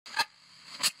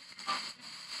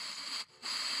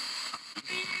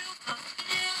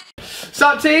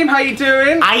Sup team, how you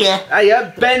doing? Hiya.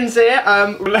 Hiya, Ben's here.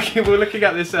 We're looking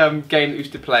at this game that we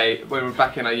used to play when we were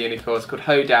back in our uni course called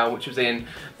Hoedown, which was in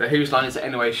the Whose Line Is It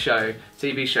Anyway show,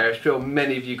 TV show. I'm sure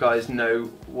many of you guys know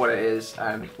what it is.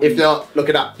 If not, look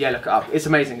it up. Yeah, look it up. It's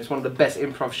amazing. It's one of the best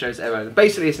improv shows ever.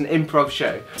 Basically, it's an improv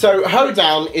show. So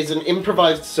Hoedown is an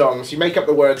improvised song, so you make up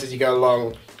the words as you go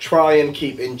along, try and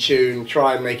keep in tune,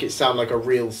 try and make it sound like a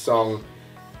real song.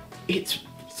 It's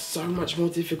so much more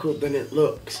difficult than it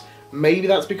looks. Maybe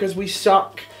that's because we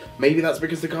suck, maybe that's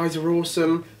because the guys are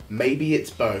awesome, maybe it's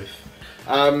both.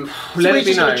 So we're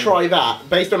just going to try that,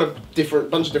 based on a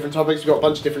bunch of different topics. We've got a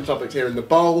bunch of different topics here in the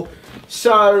bowl.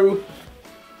 So,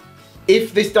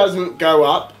 if this doesn't go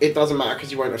up, it doesn't matter because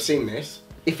you won't have seen this.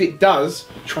 If it does,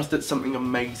 trust that something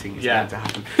amazing is going to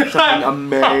happen. Something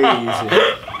amazing.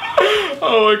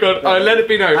 Oh my god, let it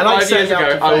be known, 5 years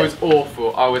ago I was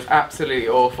awful. I was absolutely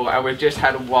awful, and we've just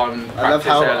had one practice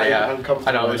earlier,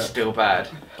 and I was still bad.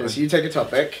 Okay, so you take a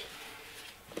topic.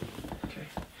 Okay.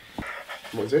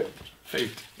 What is it?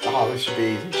 Food. Oh, this should be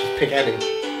easy. Just pick any.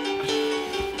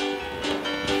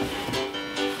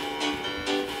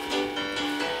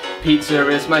 Pizza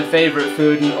is my favourite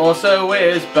food, and also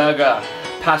is burger.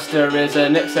 Pasta is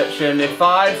an exception if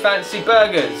I fancy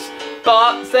burgers.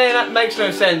 But saying that makes no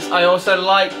sense. I also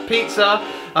like pizza.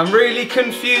 I'm really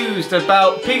confused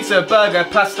about pizza, burger,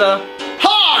 pasta.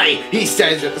 Hi! He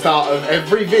says at the start of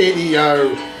every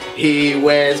video. He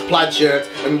wears plaid shirts,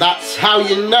 and that's how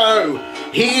you know.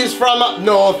 He is from up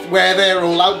north where they're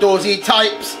all outdoorsy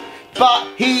types. But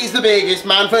he's the biggest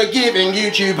man for giving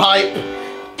YouTube hype.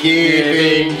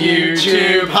 Giving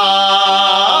YouTube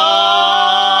hype!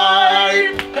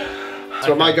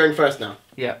 So am I going first now?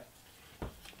 Yeah.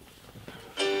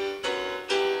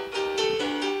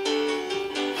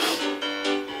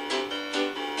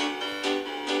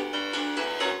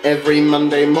 Every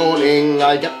Monday morning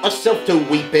I get myself to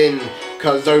weeping,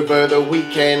 'cause over the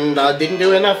weekend I didn't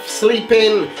do enough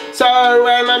sleeping. So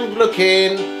when I'm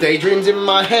looking, daydreams in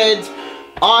my head,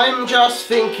 I'm just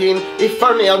thinking, if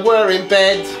only I were in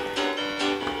bed.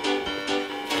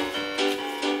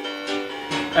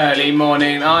 Early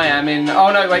morning I am in, oh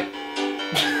no wait.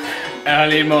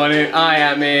 Early morning I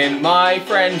am in my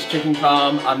friend's chicken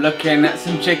farm. I'm looking at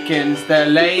some chickens, they're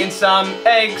laying some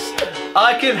eggs.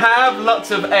 I could have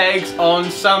lots of eggs on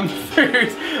some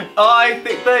food. I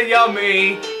think they're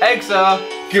yummy. Eggs are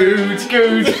good.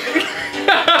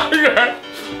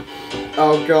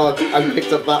 Oh god, I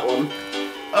picked up that one.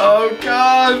 Oh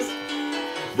god.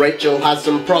 Rachel has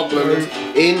some problems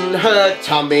in her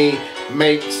tummy.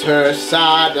 Makes her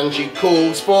sad and she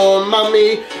calls for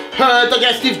mummy. Her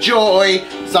digestive joy,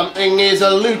 something is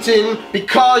eluding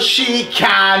because she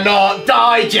cannot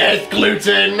digest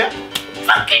gluten.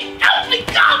 Fucking oh my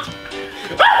god!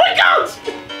 Oh my god!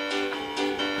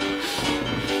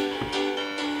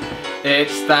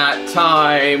 It's that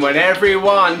time when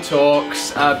everyone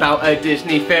talks about a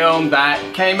Disney film that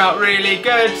came out really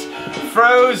good.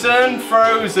 Frozen.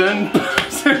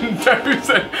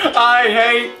 I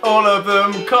hate all of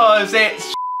them cause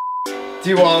it's Do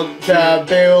you want to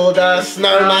build a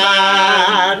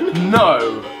snowman?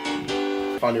 No.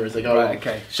 Funnier as they go. Right,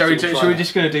 okay. Shall we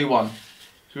just gonna do one?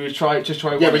 Should we just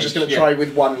try one? Yeah, we're just gonna try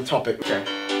with one topic. Okay.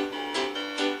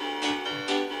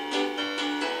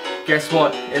 Guess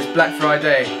what? It's Black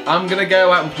Friday. I'm gonna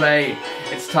go out and play.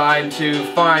 It's time to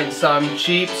find some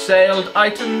cheap sailed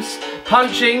items.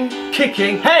 Punching,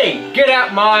 kicking. Hey, get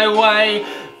out my way.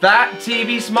 That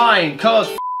TV's mine, cause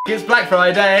it's Black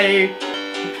Friday.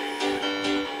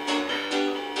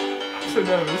 I'm so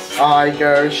nervous. I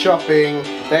go shopping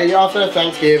day after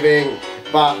Thanksgiving,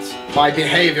 but my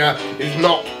behaviour is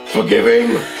not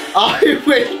forgiving. I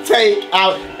will take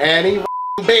out any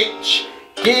bitch.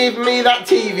 Give me that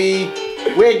TV.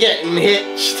 We're getting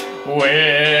hitched.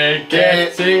 We're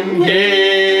getting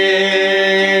hitched.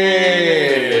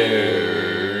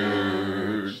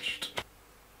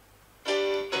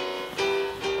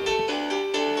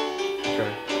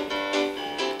 Okay.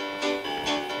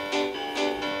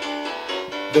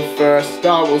 The first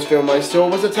Star Wars film I saw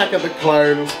was Attack of the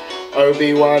Clones.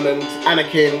 Obi-Wan and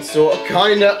Anakin sort of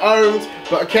kinda owned,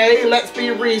 but okay, let's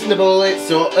be reasonable, it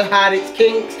sort of had its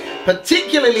kinks.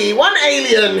 Particularly one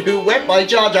alien who went by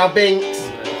Jar Jar Binks.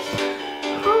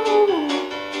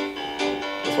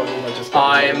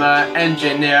 I'm an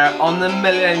engineer on the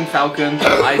Millennium Falcon.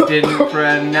 I didn't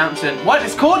pronounce it. What?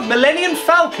 It's called Millennium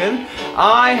Falcon?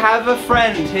 I have a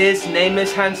friend. His name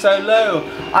is Han Solo.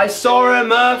 I saw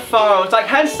him afar. I was like,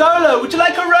 Han Solo, would you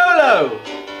like a Rolo?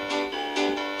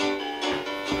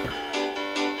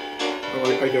 Oh,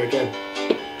 I go again.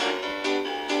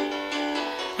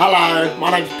 Hello,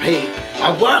 my name's Pete.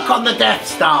 I work on the Death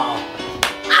Star.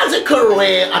 As a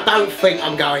career, I don't think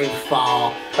I'm going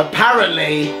far.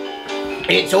 Apparently,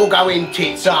 it's all going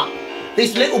tits up.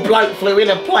 This little bloke flew in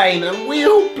a plane and we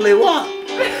all blew up.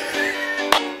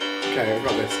 Okay, I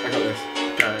got this.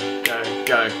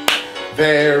 Go.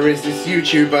 There is this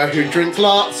YouTuber who drinks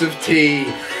lots of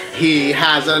tea. He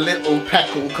has a little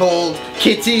peckle called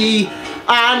Kitty,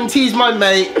 and he's my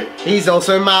mate. He's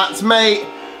also Matt's mate.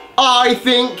 I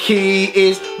think he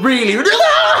is really...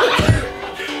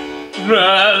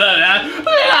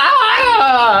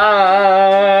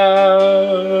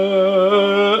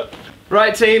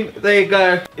 Right team, there you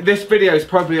go. This video is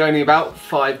probably only about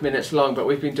 5 minutes long, but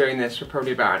we've been doing this for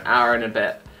probably about an hour and a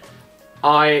bit.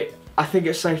 I think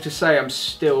it's safe to say I'm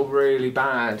still really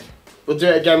bad. We'll do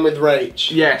it again with Rach.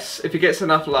 Yes, if it gets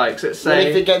enough likes, let's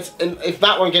say... if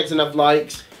that one gets enough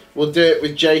likes, we'll do it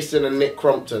with Jason and Nick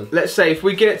Crompton. Let's say if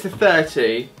we get it to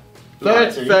 30...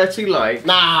 30? 30 likes.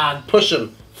 Nah, push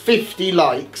them. 50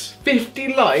 likes.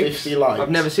 50 likes? 50 likes.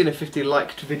 I've never seen a 50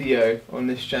 liked video on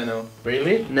this channel.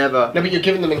 Really? Never. No, but you're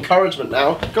giving them encouragement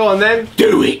now. Go on then.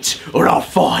 Do it, or I'll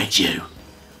fight you.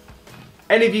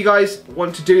 Any of you guys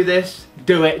want to do this,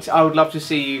 do it. I would love to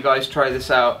see you guys try this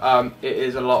out. It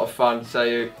is a lot of fun,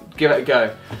 so give it a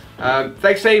go.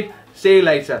 Thanks team, see you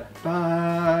later.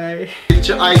 Bye.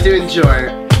 I do enjoy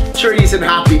it. Trees and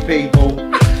happy people.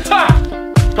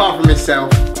 Apart from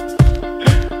myself.